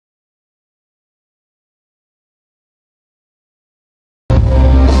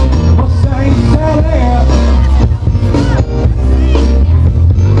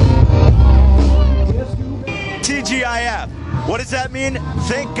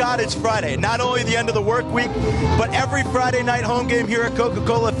God it's Friday. Not only the end of the work week, but every Friday night home game here at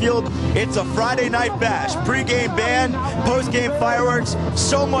Coca-Cola Field, it's a Friday night bash. Pre-game band, post-game fireworks,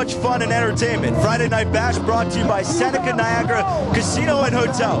 so much fun and entertainment. Friday Night Bash brought to you by Seneca Niagara Casino and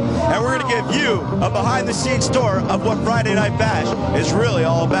Hotel. And we're going to give you a behind-the-scenes tour of what Friday Night Bash is really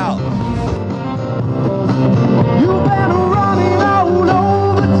all about. You've been running all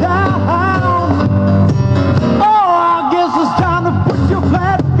over town. Oh, I guess it's time to put your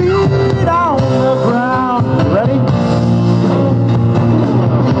flat feet on the ground. Ready?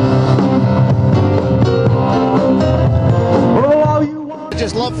 Oh, you want? I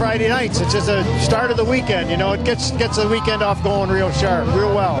just love Friday nights. It's just a start of the weekend. You know, it gets the weekend off going real sharp,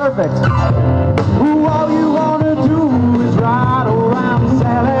 real well. Perfect. Ooh, all you want to do is ride around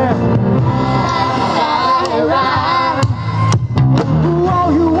Sally.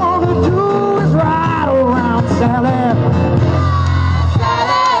 All you want to do is ride around Sally.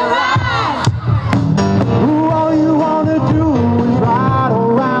 Sally ride. All you want to do is ride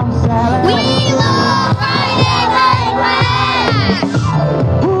around Sally. We love Friday Night Bash.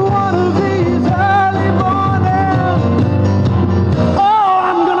 One of these early mornings, oh,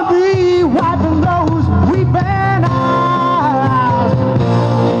 I'm gonna be wiping those weeping eyes.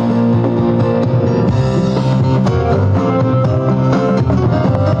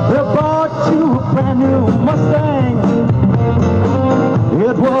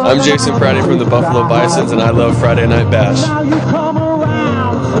 I'm Jason Pratty from the Buffalo Bisons, and I love Friday Night Bash. Now you come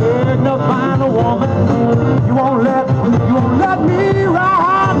around, signifying a woman. You won't let me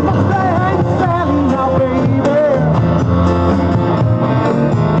ride Mustang Sally now, baby.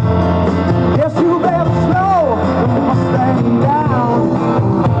 Yes, you better slow the Mustang down.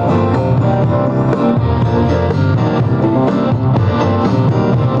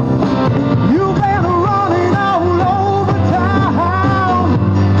 You've been running all over town.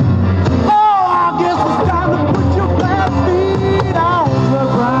 Oh, I guess it's time to put your flat feet on the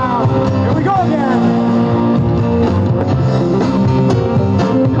ground. Here we go again.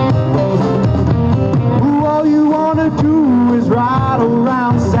 Ooh, all you want to do is ride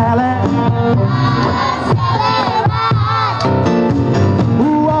around Sally.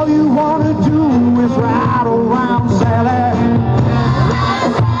 Ooh, all you want to do is ride around Sally.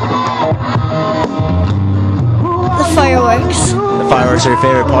 The fireworks. The fireworks are your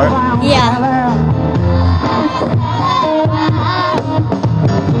favorite part? Yeah.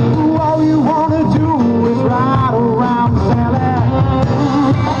 All you want to do is ride around Sally.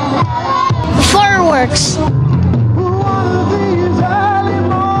 The fireworks. One of these early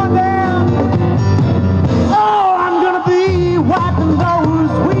mornings, oh, I'm gonna be wiping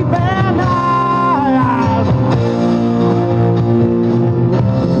those weeping eyes.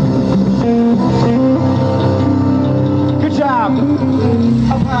 Good job.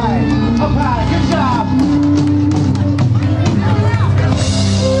 All right, good job.